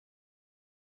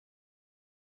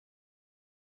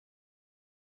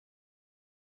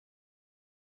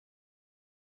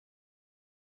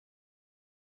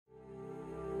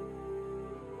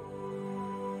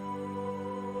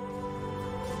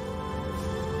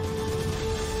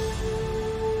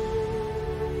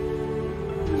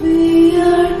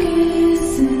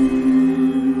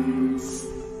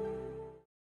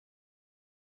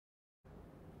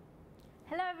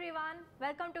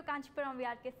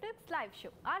VRK Silks live show.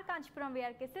 Our Kanchipuram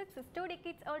VRK Silks is 2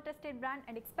 decades old trusted brand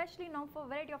and especially known for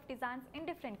variety of designs in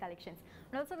different collections.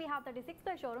 And also we have 36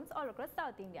 plus showrooms all across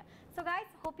South India. So guys,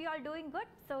 hope you are doing good.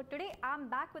 So today I am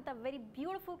back with a very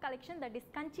beautiful collection, that is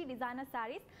Kanchi designer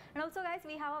sarees. And also guys,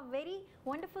 we have a very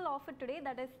wonderful offer today,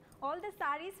 that is all the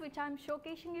sarees which I am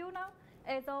showcasing you now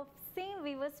is of same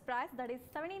weaver's price, that is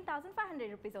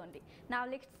 17,500 rupees only. Now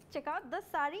let's check out this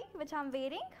saree which I am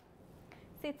wearing.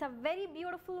 So it's a very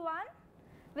beautiful one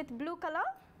with blue color,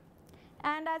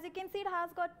 and as you can see it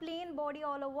has got plain body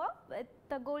all over with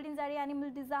the golden zari animal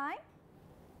design.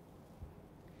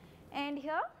 And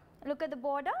here look at the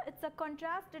border, it's a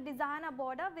contrast designer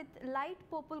border with light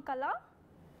purple color.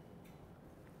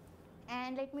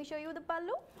 And let me show you the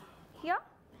pallu. Here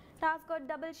it has got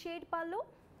double shade pallu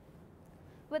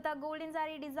with a golden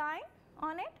zari design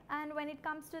on it, and when it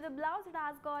comes to the blouse it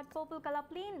has got purple color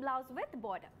plain blouse with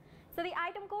border. So the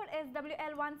item code is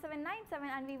WL1797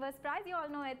 and weaver's price, you all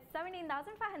know it's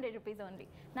 17,500 rupees only.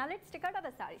 Now let's check out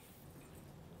other sarees.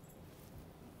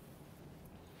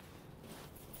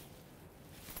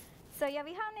 So here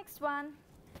we have next one.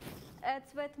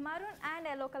 It's with maroon and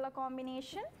yellow color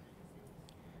combination.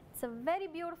 It's a very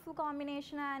beautiful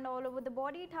combination, and all over the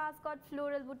body it has got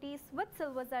floral booties with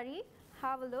silver zari.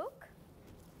 Have a look.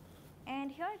 And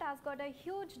here it has got a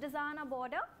huge designer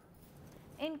border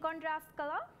in contrast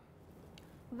color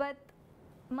with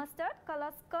mustard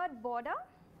color skirt border.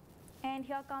 And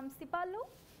here comes the pallu.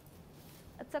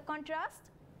 It's a contrast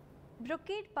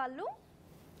brocade pallu,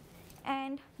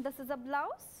 and this is a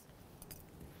blouse.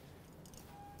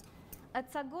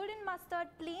 It's a golden mustard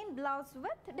plain blouse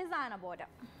with designer border.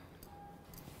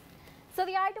 So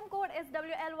the item code is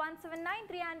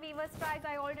WL1793 and weaver's price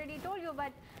I already told you,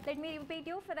 but let me repeat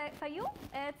you for you,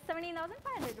 it's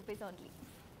 17,500 rupees only.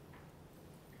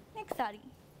 Next saree.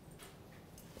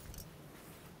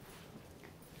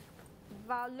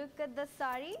 Wow, look at the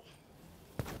saree.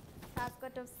 It has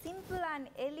got a simple and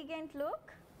elegant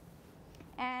look,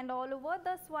 and all over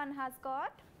this one has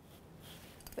got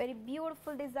very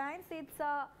beautiful designs. It's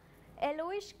a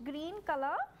yellowish green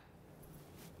color,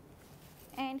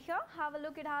 and here have a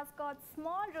look, it has got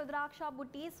small rudraksha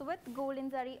booties with golden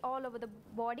zari all over the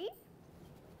body.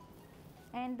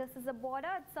 And this is a border,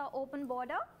 it's a open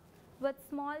border with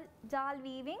small jal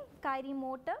weaving kairi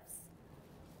motifs.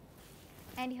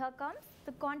 And here comes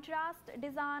the contrast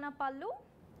designer pallu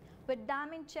with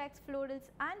diamond checks, florals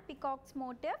and peacocks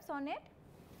motifs on it.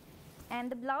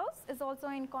 And the blouse is also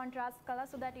in contrast color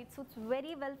so that it suits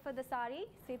very well for the saree.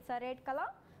 So it's a red color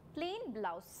plain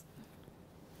blouse.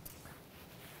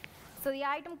 So the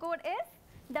item code is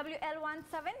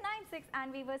WL1796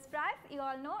 and weaver's price, you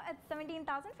all know it's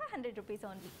 17,500 rupees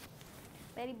only.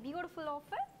 Very beautiful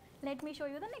offer. Let me show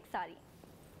you the next saree.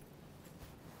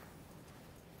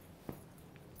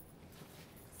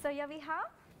 So here we have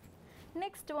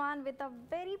next one with a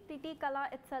very pretty color.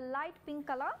 It's a light pink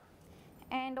color,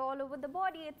 and all over the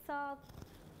body it's a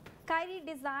kairi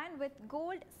design with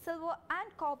gold, silver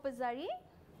and copper zari.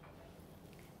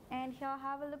 And here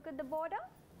have a look at the border.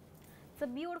 It's a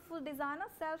beautiful designer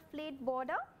self-plate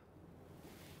border.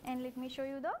 And let me show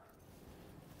you the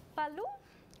pallu.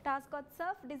 It has got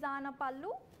self designer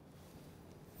pallu,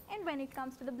 and when it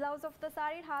comes to the blouse of the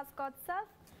saree it has got self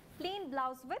plain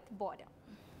blouse with border.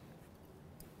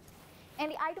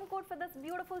 And the item code for this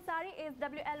beautiful saree is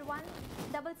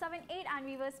WL1778 and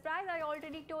weaver's price I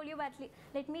already told you, but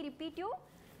let me repeat you,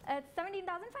 it's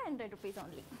 17,500 rupees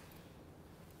only.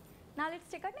 Now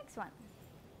let's check out next one.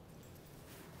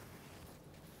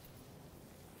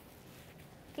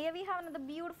 Here we have another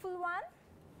beautiful one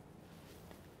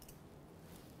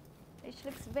which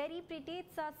looks very pretty.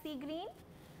 It's a sea green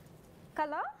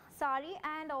color saree,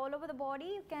 and all over the body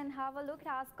you can have a look, it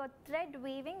has got thread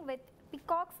weaving with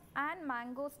peacocks and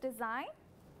mangoes design.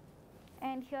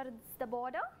 And here is the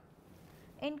border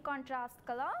in contrast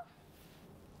color.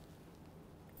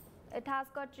 It has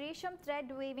got resham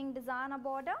thread weaving designer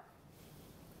border,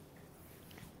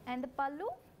 and the pallu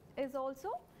is also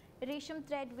resham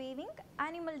thread weaving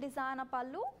animal designer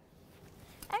pallu.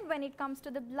 And when it comes to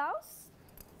the blouse,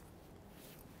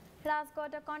 it has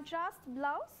got a contrast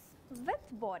blouse with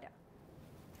border.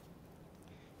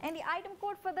 And the item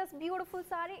code for this beautiful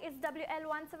saree is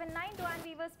WL1792 and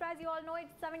weaver's price, you all know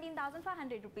it's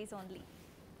 17,500 rupees only.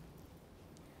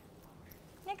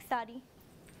 Next saree.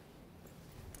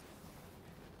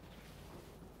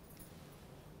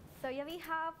 So here we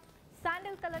have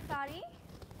sandal color saree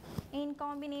in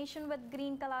combination with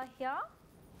green color here.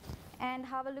 And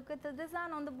have a look at the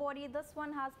design on the body. This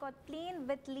one has got plain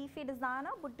with leafy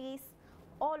designer booties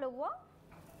all over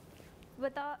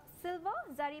with a silver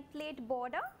zari plate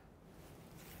border.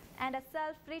 and a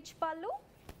self-rich pallu.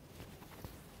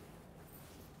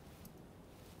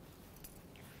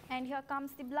 And here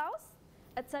comes the blouse.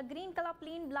 It's a green color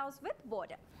plain blouse with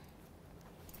border.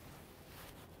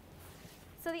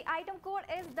 So the item code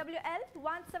is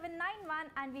WL1791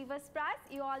 and weaver's price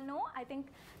you all know. I think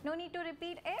no need to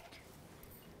repeat it.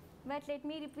 But let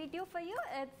me repeat you for you.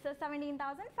 It's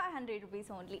 17,500 rupees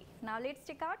only. Now let's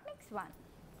check out next one.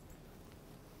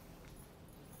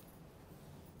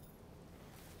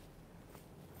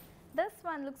 This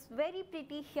one looks very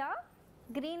pretty here.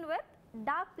 Green with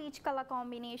dark peach color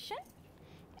combination,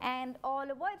 and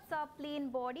all over it's a plain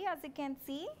body as you can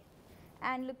see,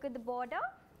 and look at the border,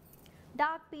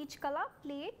 dark peach color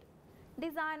plate,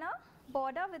 designer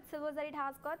border with silver zari. It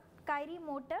has got kairi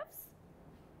motifs,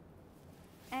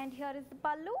 and here is the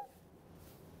pallu,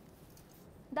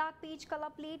 dark peach color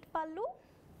plate pallu,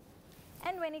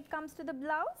 and when it comes to the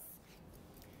blouse,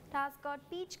 it has got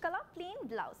peach color plain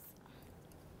blouse.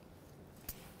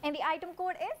 And the item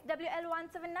code is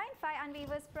WL1795 and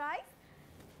weaver's price.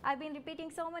 I've been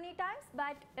repeating so many times,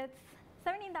 but it's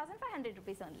 17,500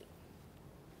 rupees only.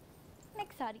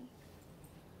 Next saree.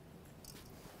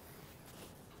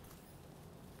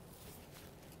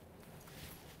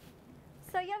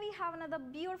 So here we have another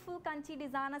beautiful Kanchi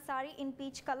designer saree in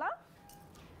peach color,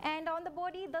 and on the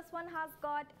body this one has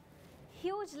got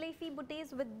huge leafy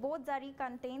booties with both zari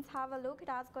contents. Have a look, it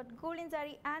has got golden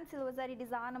zari and silver zari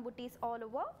designer booties all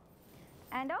over,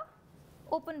 and a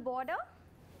open border.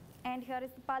 And here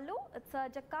is the pallu. It's a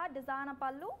jacquard designer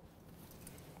pallu,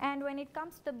 and when it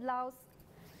comes to the blouse,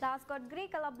 it has got grey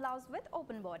color blouse with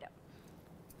open border.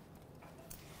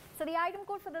 So the item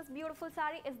code for this beautiful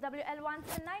saree is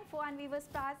WL1794 and weaver's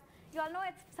price you all know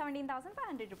it's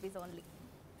 17,500 rupees only.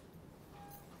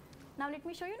 Now let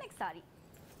me show you next saree.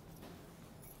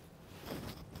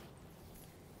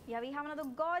 Here we have another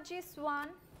gorgeous one.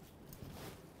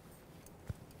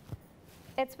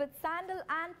 It's with sandal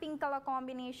and pink color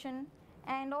combination,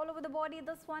 and all over the body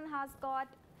this one has got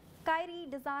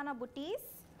kairi designer booties,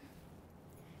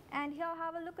 and here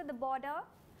have a look at the border.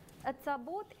 It's a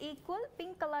both equal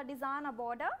pink color designer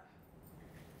border,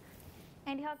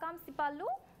 and here comes the pallu.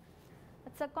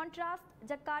 It's a contrast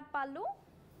jacquard pallu,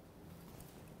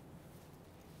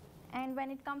 and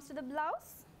when it comes to the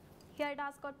blouse, here it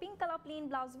has got pink color plain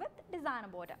blouse with designer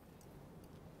border.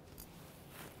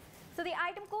 So the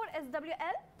item code is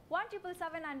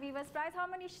WL1777 and weaver's price. How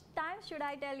many times should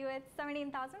I tell you? It's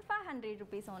 17,500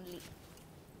 rupees only.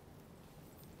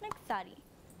 Next saree.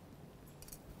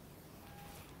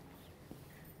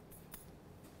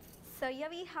 So here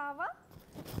we have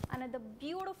another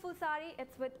beautiful saree.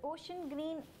 It's with ocean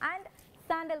green and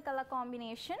sandal color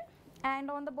combination, and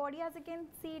on the body as you can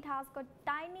see it has got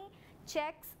tiny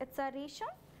checks. It's a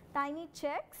resham, tiny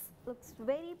checks, looks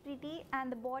very pretty,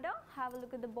 and the border, have a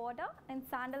look at the border in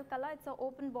sandal color. It's an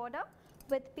open border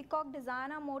with peacock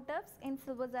designer motifs in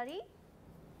silver zari,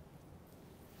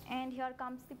 and here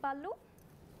comes the pallu.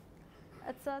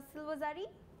 It's a silver zari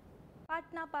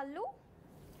patna pallu,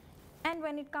 and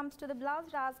when it comes to the blouse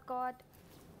it has got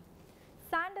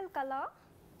sandal color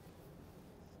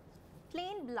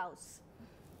plain blouse.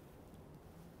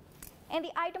 And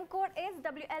the item code is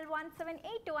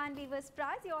WL1782 and weaver's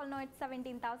price you all know it's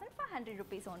 17,500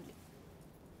 rupees only.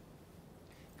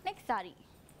 Next saree.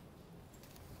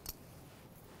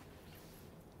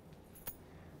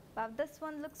 Wow, this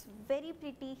one looks very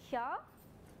pretty here,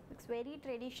 looks very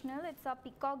traditional. It's a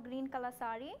peacock green color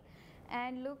saree,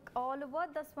 and look all over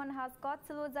this one has got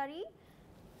silver zari,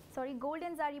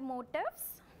 golden zari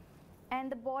motifs,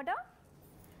 and the border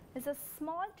is a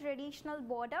small traditional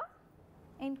border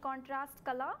in contrast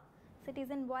color, so it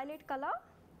is in violet color,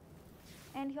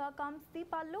 and here comes the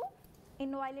pallu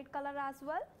in violet color as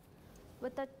well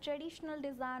with a traditional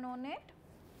design on it,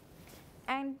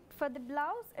 and for the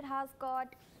blouse it has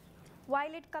got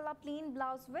violet color plain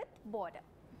blouse with border.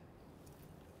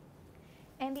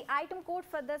 And the item code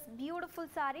for this beautiful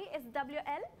saree is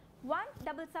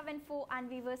WL1774 and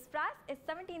weaver's price is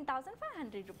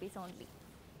 17,500 rupees only.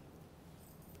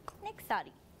 Next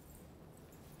saree.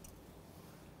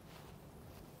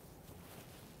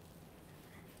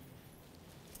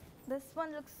 This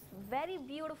one looks very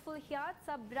beautiful here. It's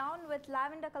a brown with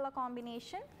lavender color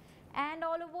combination, and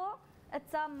all over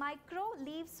it's a micro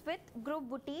leaves with group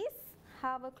booties.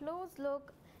 Have a close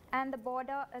look, and the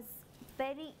border is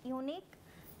very unique.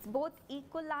 It's both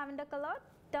equal lavender color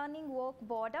turning work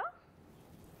border,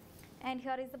 and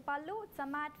here is the pallu. It's a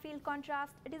matte field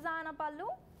contrast designer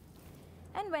pallu,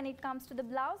 and when it comes to the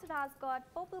blouse it has got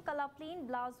purple color plain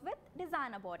blouse with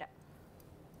designer border.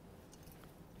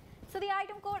 So the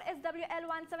item code is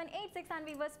WL1786 and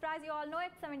weaver's price, you all know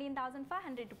it,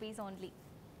 17,500 rupees only.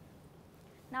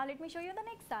 Now let me show you the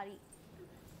next saree.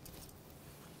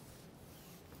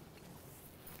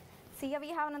 See, here we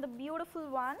have another beautiful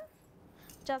one.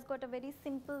 Just got a very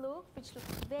simple look which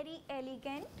looks very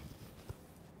elegant,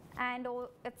 and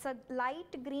it's a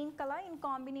light green color in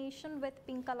combination with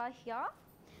pink color here.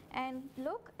 And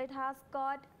look, it has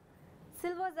got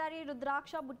silver zari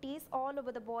rudraksha booties all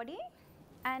over the body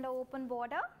and an open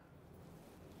border.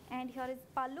 And here is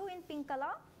pallu in pink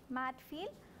color, matte feel,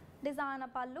 designer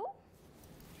pallu.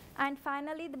 And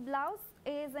finally the blouse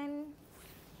is in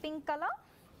pink color,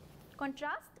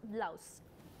 contrast blouse.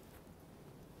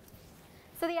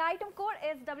 So the item code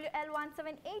is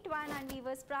WL1781 and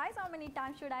weaver's price, how many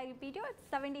times should I repeat you? It's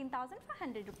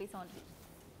 17,500 rupees only.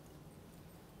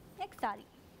 Next saree.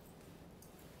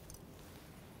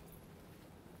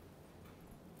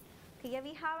 Okay, here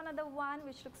we have another one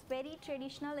which looks very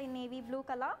traditional in navy blue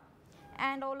color,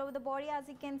 and all over the body, as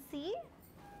you can see,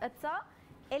 it's a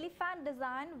elephant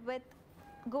design with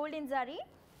golden zari.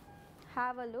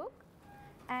 Have a look,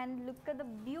 and look at the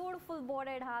beautiful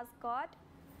border it has got,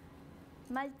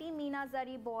 multi meena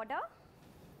zari border.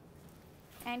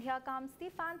 And here comes the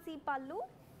fancy pallu,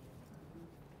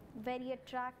 very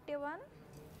attractive one.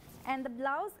 And the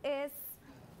blouse is,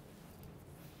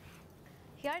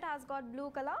 here it has got blue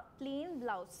color, plain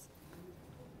blouse.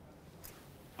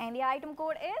 And the item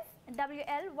code is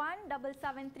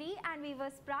WL1773 and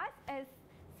weaver's price is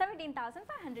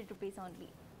 17,500 rupees only.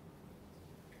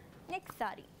 Next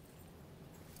saree.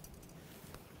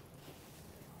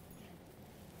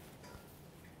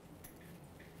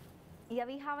 Here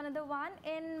we have another one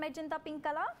in magenta pink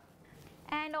color,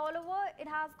 and all over it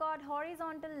has got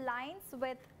horizontal lines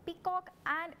with peacock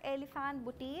and elephant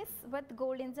booties with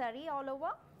golden zari all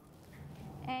over.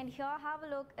 And here have a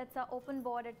look, it's an open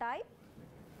border type,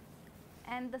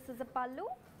 and this is a pallu.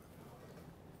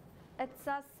 It's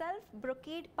a self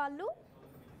brocade pallu,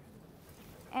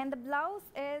 and the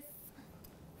blouse is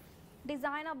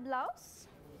designer blouse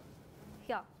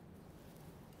here.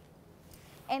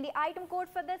 And the item code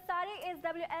for this saree is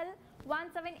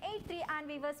WL1783 and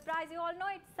weaver's price, you all know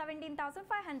it's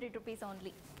 17,500 rupees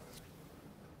only.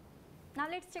 Now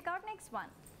let's check out next one.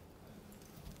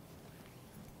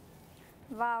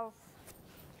 Wow.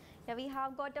 Here we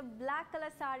have got a black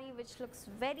color saree which looks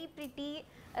very pretty.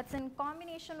 It's in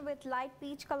combination with light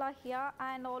peach color here,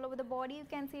 and all over the body you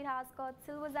can see it has got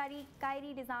silver zari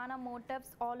kairi designer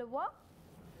motifs all over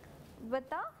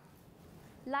with a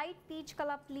light peach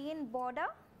color plain border.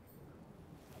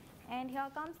 And here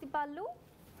comes the pallu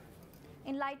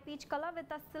in light peach color with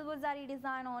a silver zari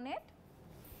design on it.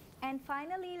 And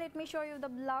finally let me show you the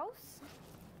blouse.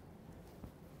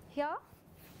 Here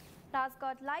it has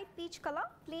got light peach color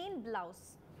plain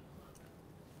blouse.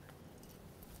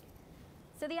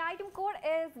 So the item code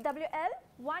is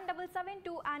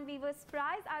WL1772 and weaver's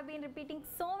price, I've been repeating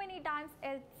so many times,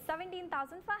 is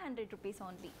 17,500 rupees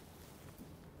only.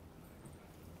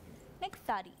 Next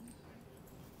saree.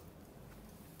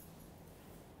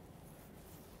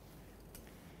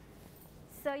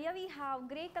 So here we have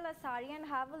grey color saree, and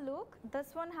have a look.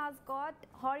 This one has got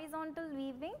horizontal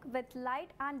weaving with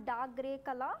light and dark grey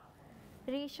color,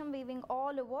 resham weaving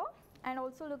all over. And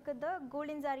also look at the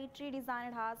golden zari tree design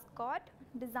it has got,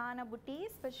 designer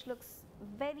booties which looks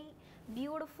very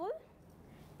beautiful.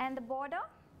 And the border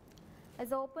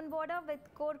is open border with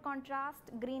core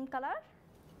contrast green color.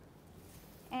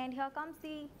 And here comes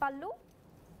the pallu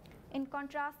in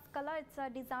contrast color, it's a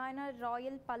designer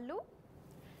royal pallu.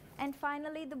 And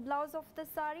finally the blouse of the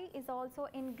saree is also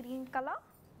in green color,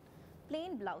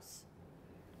 plain blouse.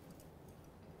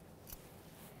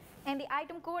 And the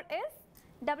item code is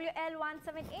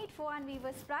WL1784 and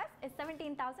weaver's price is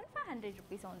 17,500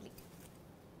 rupees only.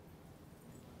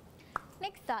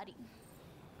 Next saree.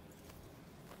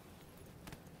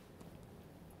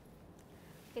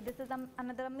 Okay, this is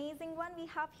another amazing one we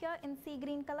have here in sea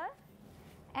green color,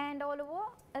 and all over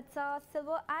it's a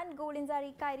silver and golden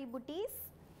zari kairi booties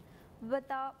with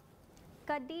a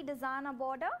kaddi designer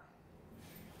border.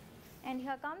 And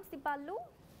here comes the pallu,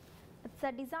 it's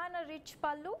a designer rich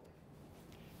pallu.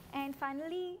 And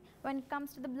finally when it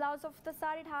comes to the blouse of the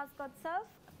saree, it has got self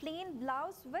plain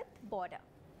blouse with border.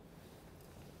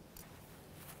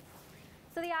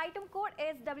 So the item code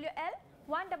is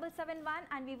WL1771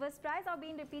 and weaver's price, I've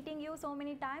been repeating you so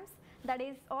many times, that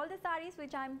is all the sarees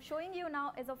which I am showing you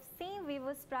now is of same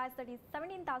weaver's price, that is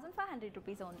 17,500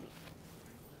 rupees only.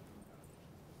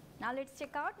 Now let's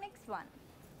check out next one.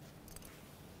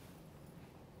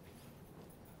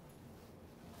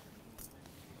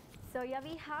 So here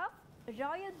we have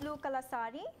royal blue color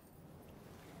saree,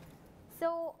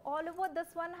 So all over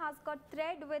this one has got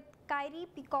thread with Kairi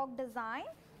peacock design,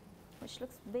 which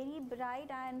looks very bright,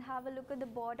 and have a look at the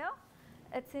border.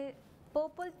 It's a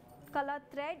purple color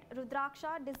thread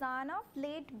Rudraksha designer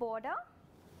plate border,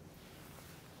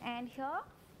 and here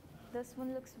this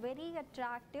one looks very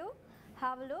attractive.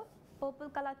 Have a look, purple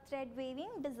color thread weaving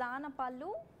designer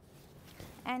pallu,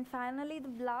 and finally the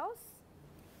blouse,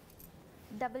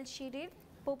 double shaded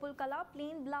purple color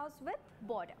plain blouse with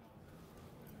border.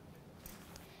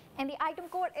 And the item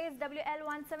code is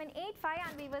WL1785,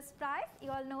 and weaver's price,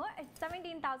 you all know, it's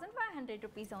 17,500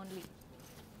 rupees only.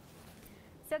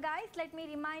 So guys, let me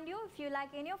remind you, if you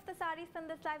like any of the sarees from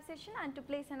this live session and to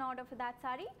place an order for that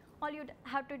saree, all you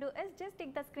have to do is just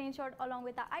take the screenshot along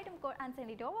with the item code and send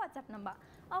it to our WhatsApp number.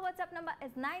 Our WhatsApp number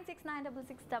is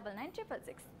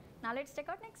 9696699966. Now let's check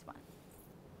out next one.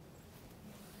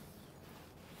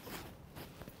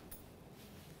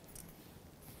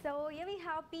 So here we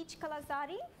have peach color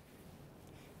saree,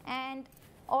 and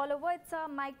all over it's a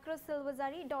micro silver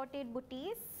zari dotted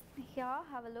booties. Here,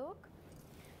 have a look,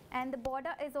 and the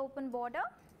border is open border,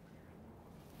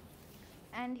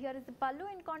 and here is the pallu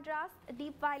in contrast, a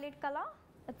deep violet color.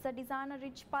 It's a designer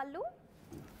rich pallu,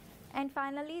 and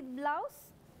finally the blouse,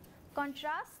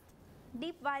 contrast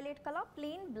deep violet color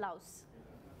plain blouse.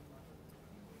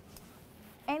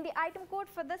 And the item code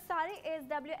for this saree is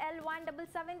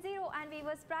WL1770, and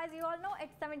weaver's price, you all know,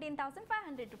 it's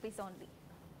 17,500 rupees only.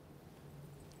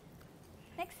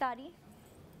 Next saree.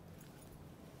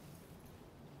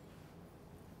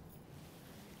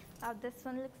 Now this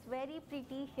one looks very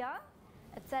pretty here.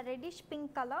 It's a reddish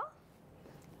pink color,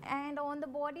 and on the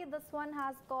body this one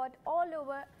has got all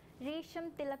over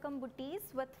Resham Tilakam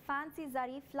booties with fancy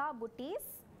zari flower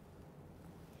booties,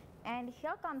 and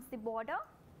here comes the border.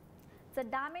 It's a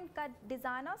diamond cut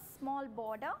designer small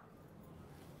border,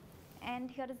 and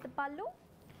here is the pallu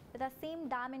with the same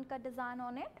diamond cut design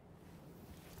on it.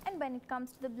 And when it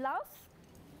comes to the blouse,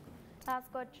 it has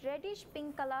got reddish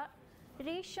pink color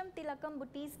Resham Tilakam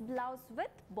booties blouse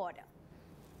with border.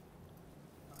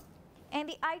 And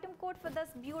the item code for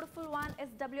this beautiful one is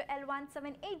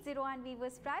WL1780, and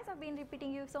weaver's price, I've been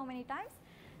repeating you so many times,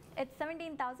 it's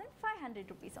 17,500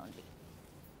 rupees only.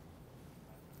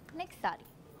 Next saree.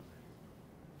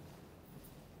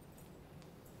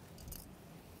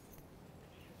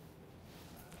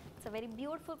 It's a very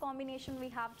beautiful combination we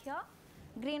have here,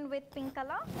 green with pink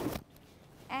color,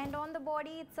 and on the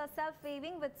body it's a self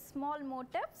weaving with small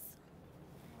motifs,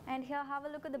 and here have a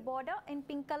look at the border in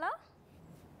pink color.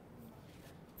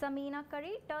 It's a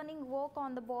meenakari turning work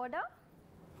on the border,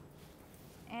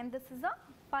 and this is a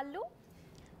pallu,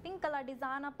 pink color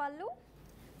designer pallu,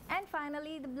 and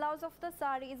finally the blouse of the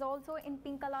saree is also in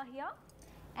pink color here,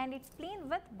 and it's plain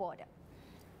with border.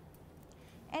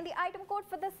 And the item code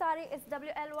for the saree is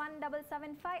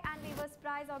WL1775, and weaver's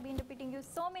price, I've been repeating you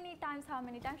so many times. How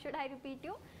many times should I repeat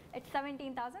you? It's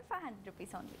 17,500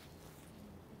 rupees only.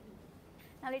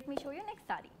 Now let me show you next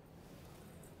saree.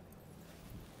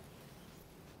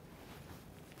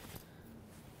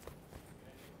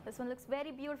 This one looks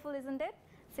very beautiful, isn't it?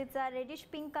 So it's a reddish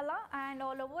pink color, and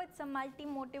all over it's a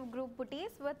multi-motive group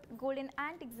booties with golden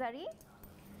antique zari,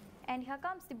 and here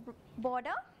comes the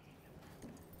border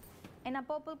in a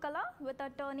purple color with a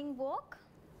turning work,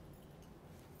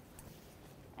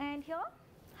 and here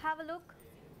have a look,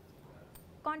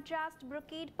 contrast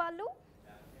brocade pallu,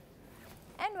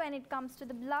 and when it comes to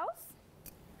the blouse,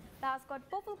 it has got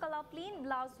purple color plain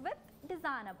blouse with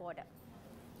designer border.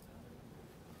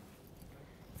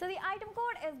 So the item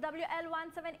code is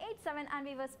WL1787, and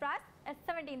weaver's price is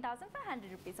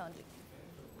 17,500 rupees only.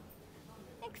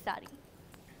 Next saree.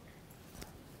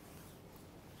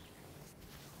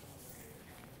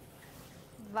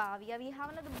 Wow, here we have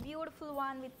another beautiful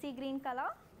one with sea green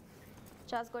color,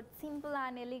 which has got simple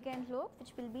and elegant look,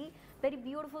 which will be very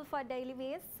beautiful for daily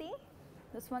wears. See,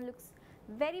 this one looks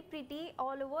very pretty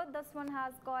all over. This one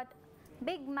has got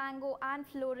big mango and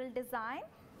floral design.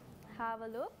 Have a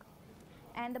look,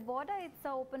 and the border, it's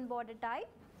a open border type,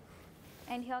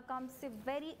 and here comes a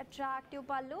very attractive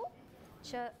pallu,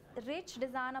 rich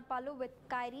designer pallu with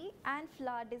kairi and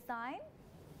flower design,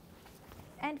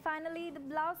 and finally the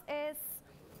blouse is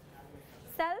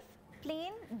self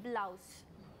plain blouse,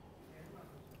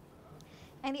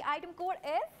 and the item code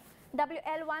is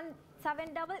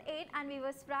WL1788, and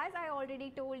weaver's price, I already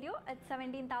told you, it's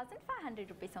 17,500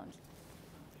 rupees only.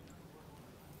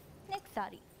 Next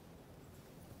saree.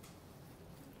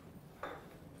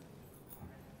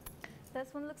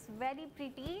 This one looks very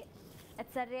pretty.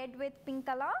 It's a red with pink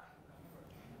color.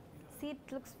 See,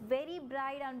 it looks very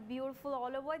bright and beautiful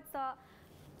all over. It's a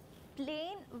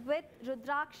plain with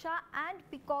Rudraksha and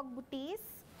peacock booties.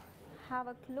 Have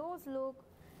a close look,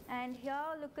 and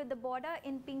here look at the border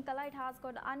in pink color. It has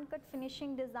got uncut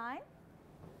finishing design,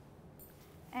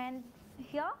 and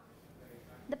here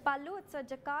the pallu, it's a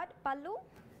jacquard pallu,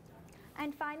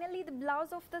 and finally the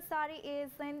blouse of the saree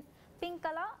is in pink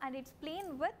color and it's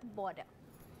plain with border.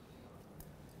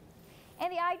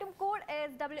 And the item code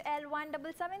is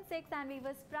WL1776, and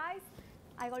weaver's price,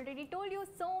 I already told you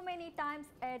so many times,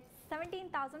 it's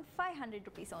 17,500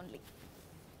 rupees only.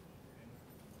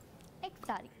 Next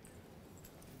saree.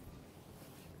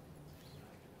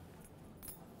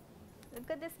 Look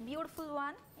at this beautiful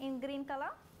one in green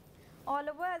color. All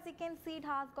over, as you can see, it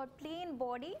has got plain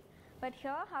body, but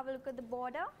here have a look at the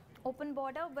border, open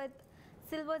border with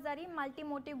silver zari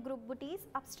multi-motive group booties,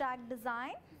 abstract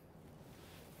design.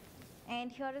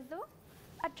 And here is the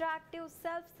attractive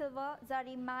self silver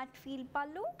zari matte feel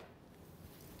pallu.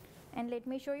 And let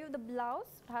me show you the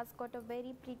blouse. It has got a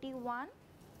very pretty one.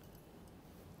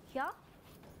 Here,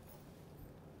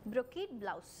 brocade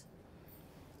blouse.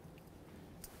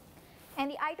 And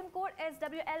the item code is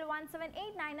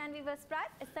WL1789, and weaver's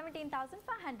price is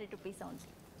 17,500 rupees only.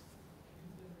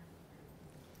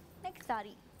 Next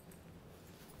saree.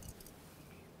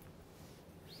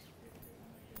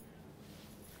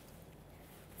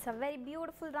 It's a very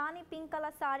beautiful Rani pink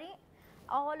color saree.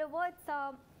 All over, it's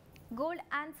a gold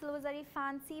and silver zari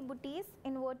fancy booties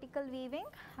in vertical weaving.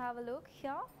 Have a look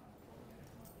here.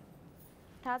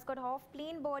 It has got half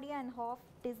plain body and half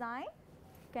design.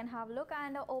 You can have a look,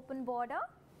 and an open border.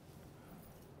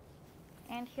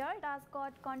 And here it has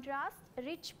got contrast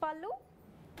rich pallu,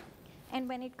 and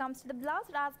when it comes to the blouse,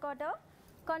 it has got a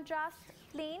contrast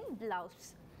plain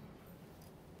blouse.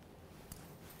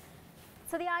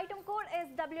 So the item code is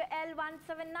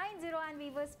WL1790, and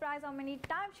weaver's price, how many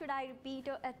times should I repeat,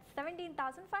 at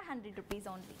 17,500 rupees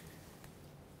only.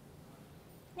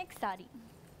 Next saree.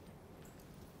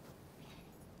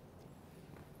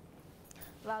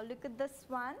 Wow, look at this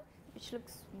one, which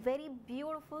looks very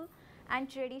beautiful and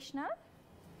traditional.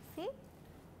 See?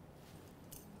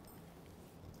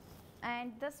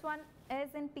 And this one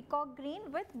is in peacock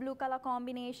green with blue color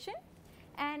combination.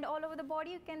 And all over the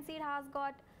body, you can see it has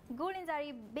got golden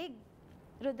zari big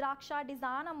Rudraksha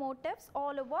designer motifs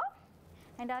all over,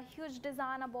 and a huge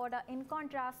designer border in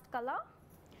contrast color.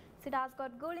 So it has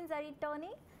got golden zari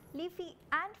turning, leafy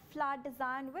and flower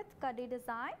design with curdy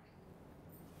design.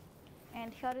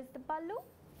 And here is the pallu.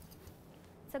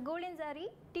 It's a golden zari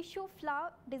tissue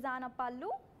flower designer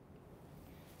pallu.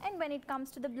 And when it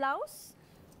comes to the blouse,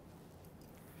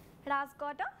 it has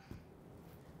got a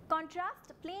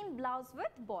contrast plain blouse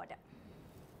with border.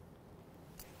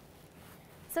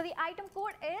 So the item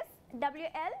code is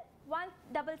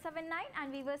WL1779,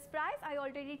 and weaver's price, I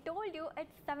already told you,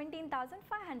 it's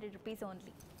 17,500 rupees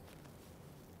only.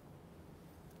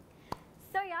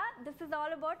 So yeah, this is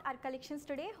all about our collections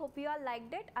today. Hope you all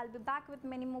liked it. I'll be back with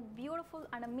many more beautiful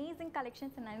and amazing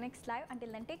collections in our next live.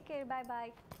 Until then, take care. Bye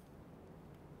bye.